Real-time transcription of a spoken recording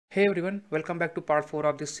Hey everyone, welcome back to part 4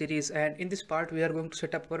 of this series, and in this part we are going to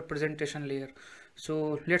set up our presentation layer.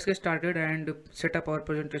 So let's get started and set up our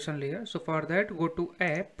presentation layer. So for that, go to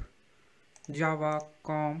app java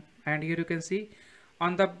com, and here you can see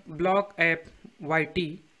on the block app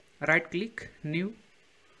YT, right click new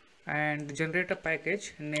and generate a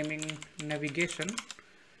package naming navigation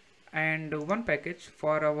and one package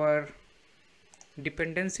for our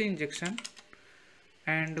dependency injection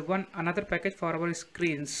and one another package for our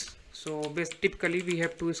screens. So typically we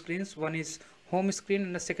have two screens, one is home screen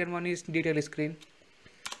and the second one is detail screen.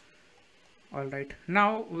 Alright,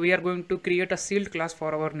 now we are going to create a sealed class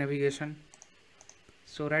for our navigation.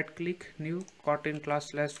 So right click new kotlin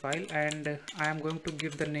class / file, and I am going to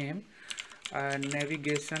give the name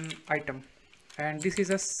navigation item, and this is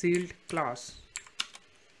a sealed class.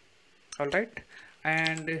 Alright,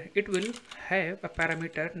 and it will have a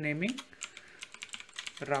parameter naming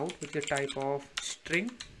route with the type of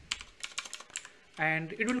string,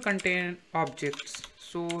 and it will contain objects.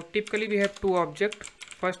 So typically we have two objects.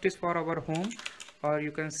 First is for our home, or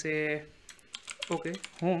you can say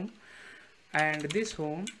home, and this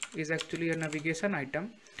home is actually a navigation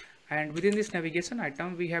item, and within this navigation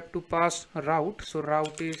item we have to pass route. So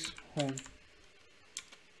route is home,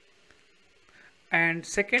 and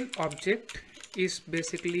second object is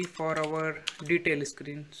basically for our detail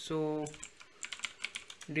screen. So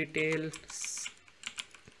detail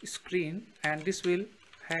screen, and this will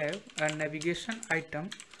have a navigation item,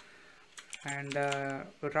 and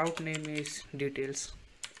route name is details.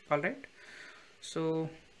 Alright, so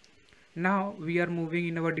now we are moving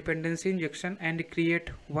in our dependency injection and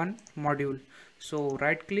create one module. So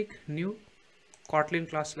right click new kotlin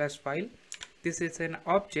class / file. This is an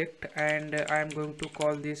object, and I am going to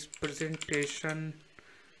call this presentation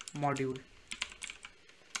module.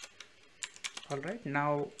 Alright,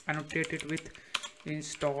 now annotate it with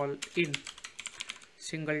install in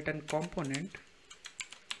singleton component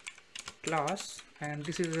class, and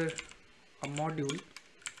this is a module.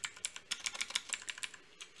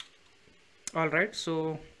 Alright,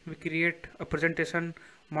 so we create a presentation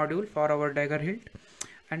module for our Dagger Hilt,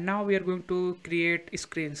 and now we are going to create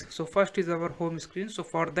screens. So first is our home screen. So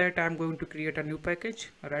for that I am going to create a new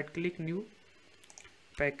package. Right click new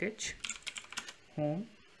package home,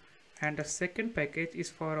 and the second package is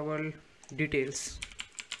for our details.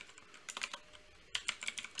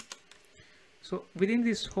 So within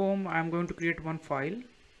this home I am going to create one file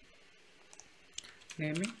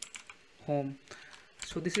naming home.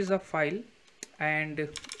 So this is a file, and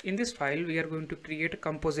in this file we are going to create a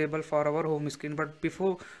composable for our home screen. But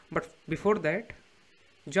before that,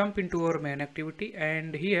 jump into our main activity,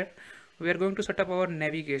 and here we are going to set up our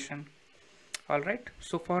navigation. Alright,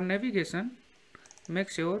 so for navigation, make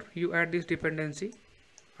sure you add this dependency.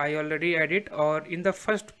 I already added, or in the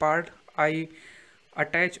first part I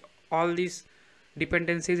attach all these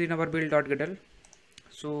dependencies in our build.gdl.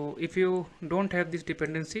 So if you don't have this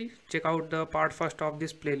dependency, check out the part first of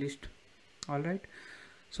this playlist. Alright,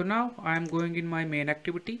 so now I am going in my main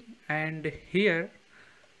activity, and here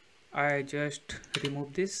I just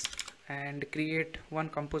remove this and create one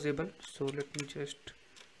composable. So let me just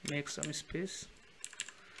make some space.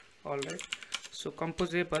 Alright, so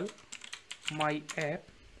composable my app,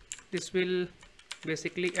 this will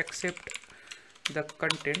basically accept the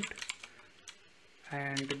content,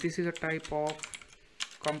 and this is a type of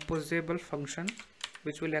composable function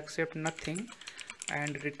which will accept nothing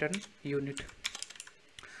and return unit.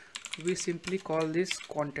 We simply call this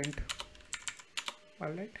content.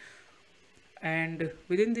 Alright, and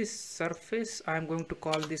within this surface I am going to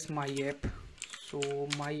call this my app. So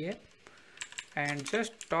my app, and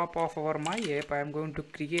just top of our my app I am going to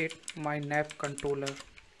create my nav controller.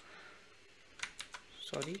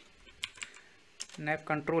 Nav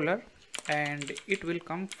controller, and it will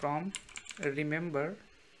come from remember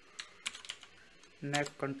nav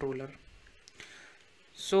controller.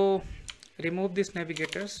 So remove these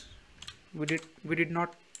navigators. We did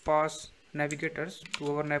not pass navigators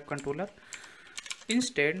to our nav controller.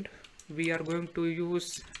 Instead we are going to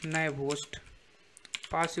use nav host.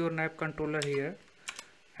 Pass your nav controller here,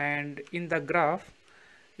 and in the graph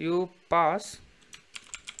you pass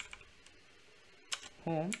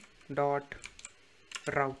home dot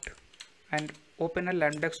route and open a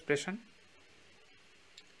lambda expression,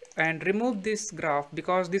 and remove this graph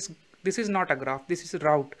because this is not a graph, this is a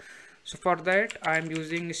route. So for that I am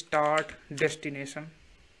using start destination.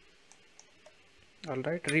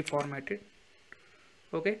 Alright, reformat it.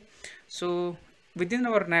 Okay, so within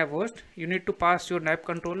our nav host you need to pass your nav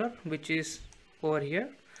controller, which is over here,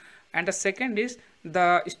 and the second is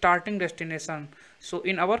the starting destination. So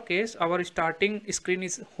in our case, our starting screen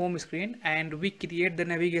is home screen, and we create the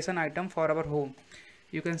navigation item for our home.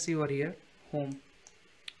 You can see over here, home.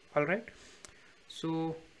 All right,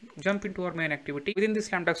 so jump into our main activity. Within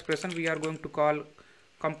this lambda expression, we are going to call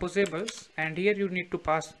composables, and here you need to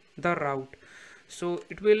pass the route. So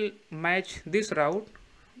it will match this route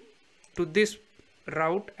to this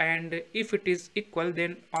route, and if it is equal,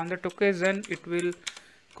 then on that occasion it will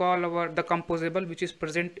call the composable which is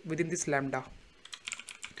present within this lambda.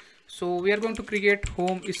 So we are going to create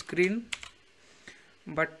home screen,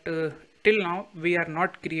 but till now we are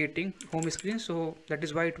not creating home screen, so that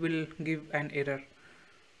is why it will give an error.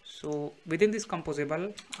 So within this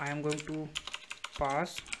composable I am going to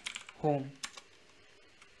pass home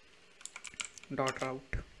dot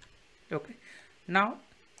route. Okay, now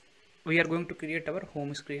we are going to create our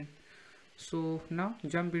home screen. So now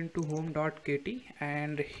jump into home.kt,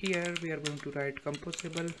 and here we are going to write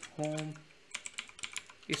composable home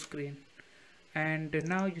screen, and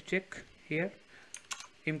now you check here,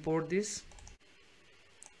 import this,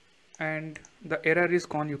 and the error is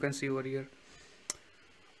gone, you can see over here.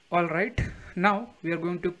 All right, now we are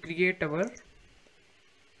going to create our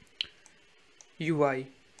UI.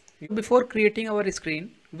 Before creating our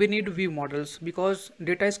screen, we need view models because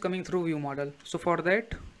data is coming through view model. So for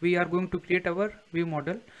that we are going to create our view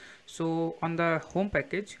model. So on the home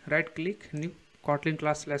package, right click, new kotlin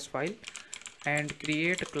class / file, and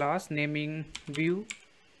create a class naming view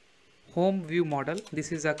home view model.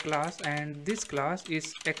 This is a class, and this class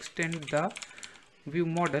is extend the view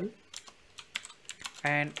model,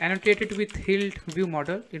 and annotate it with hilt view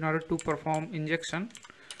model in order to perform injection.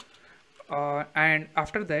 And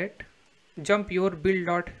after that jump your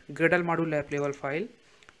build.gradle module app level file,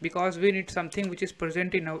 because we need something which is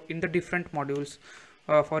present in the different modules,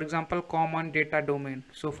 for example common data domain.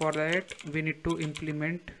 So for that we need to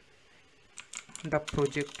implement the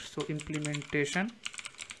project. So implementation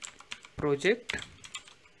project,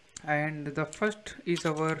 and the first is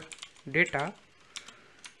our data.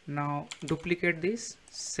 Now duplicate this.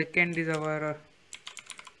 Second is our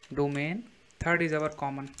domain, third is our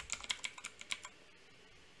common.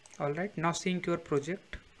 All right, now sync your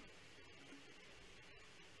project.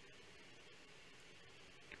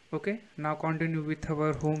 Okay, now continue with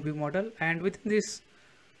our home view model, and within this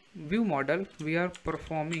view model we are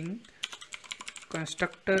performing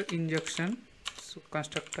constructor injection. So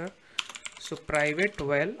constructor, so private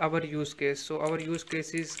val our use case. So our use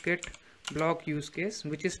case is get block use case,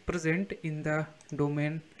 which is present in the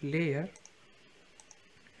domain layer.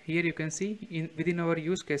 Here you can see within our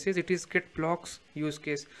use cases it is get blocks use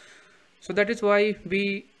case. So that is why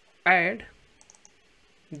we add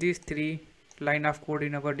these 3 line of code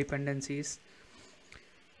in our dependencies.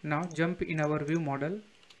 Now jump in our view model,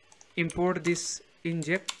 import this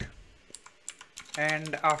inject,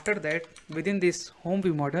 and after that within this home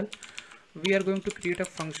view model we are going to create a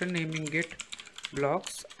function naming get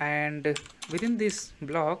blocks, and within this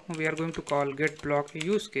block we are going to call get block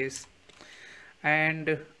use case,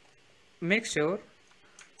 and make sure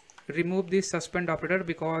remove this suspend operator,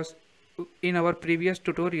 because in our previous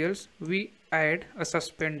tutorials we add a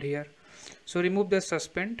suspend here. So remove the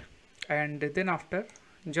suspend, and then after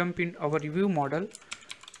jump in our view model.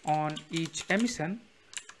 On each emission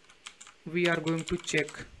we are going to check.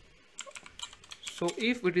 So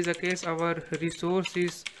if it is a case our resource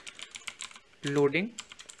is loading,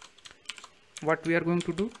 what we are going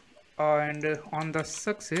to do, and on the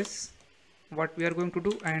success what we are going to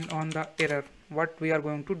do, and on the error what we are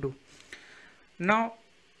going to do. Now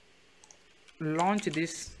launch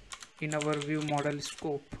this in our view model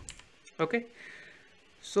scope. Okay,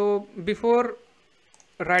 so before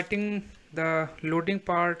writing the loading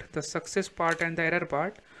part, the success part, and the error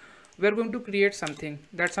part, we are going to create something.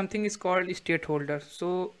 That something is called state holder.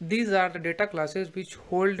 So these are the data classes which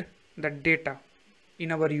hold the data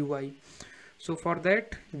in our UI. So for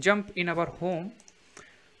that jump in our home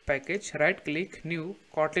package, right click, new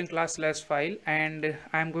kotlin class / file, and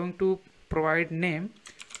I am going to provide name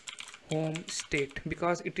home state,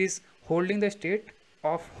 because it is holding the state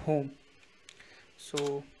of home.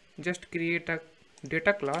 So just create a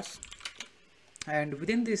data class, and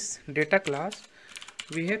within this data class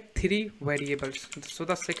we have 3 variables. So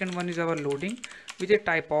the second one is our loading, which is a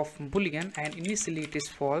type of boolean, and initially it is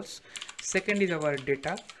false. Second is our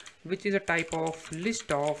data, which is a type of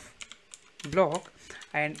list of block,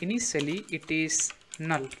 and initially it is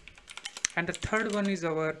null. And the third one is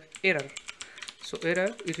our error. So error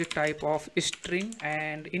is a type of string,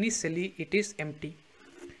 and initially it is empty.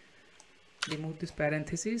 Remove this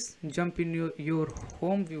parenthesis, jump in your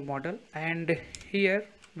home view model, and here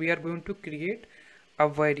we are going to create a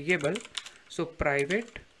variable. So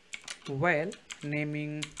private val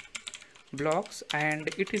naming blocks, and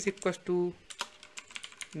it is equals to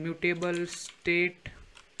mutable state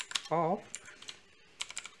of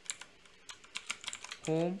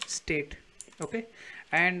home state. Okay,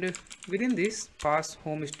 and within this pass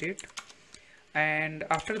home state, and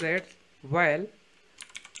after that while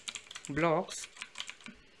blocks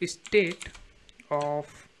state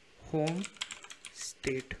of home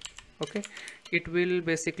state. Okay, it will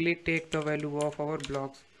basically take the value of our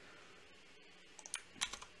blocks.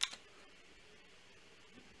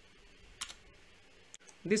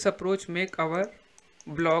 This approach make our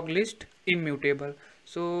block list immutable.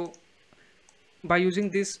 So by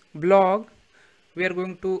using this block, we are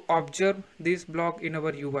going to observe this block in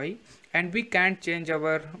our UI, and we can't change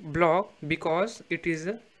our block because it is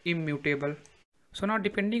immutable. So now,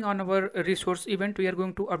 depending on our resource event, we are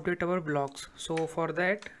going to update our blocks. So for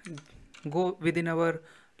that, go within our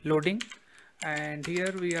loading, and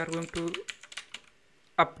here we are going to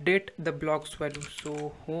update the blocks value.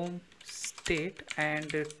 So home state,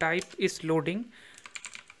 and type is loading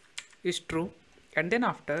is true, and then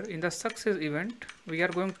after in the success event we are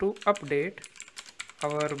going to update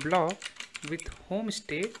our block with home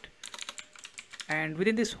state, and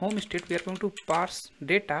within this home state we are going to parse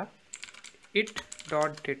data it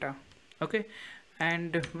dot data. Okay,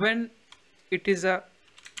 and when it is a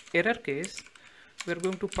error case, we are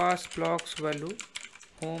going to pass blocks value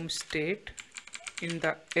home state. In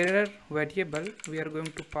the error variable we are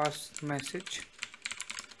going to pass message.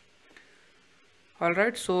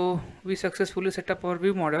 Alright, so we successfully set up our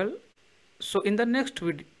view model. So in the next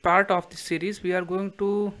part of the series we are going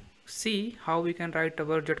to see how we can write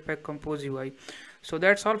our Jetpack Compose UI. So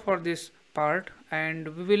that's all for this part,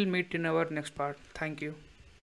 and we will meet in our next part. Thank you.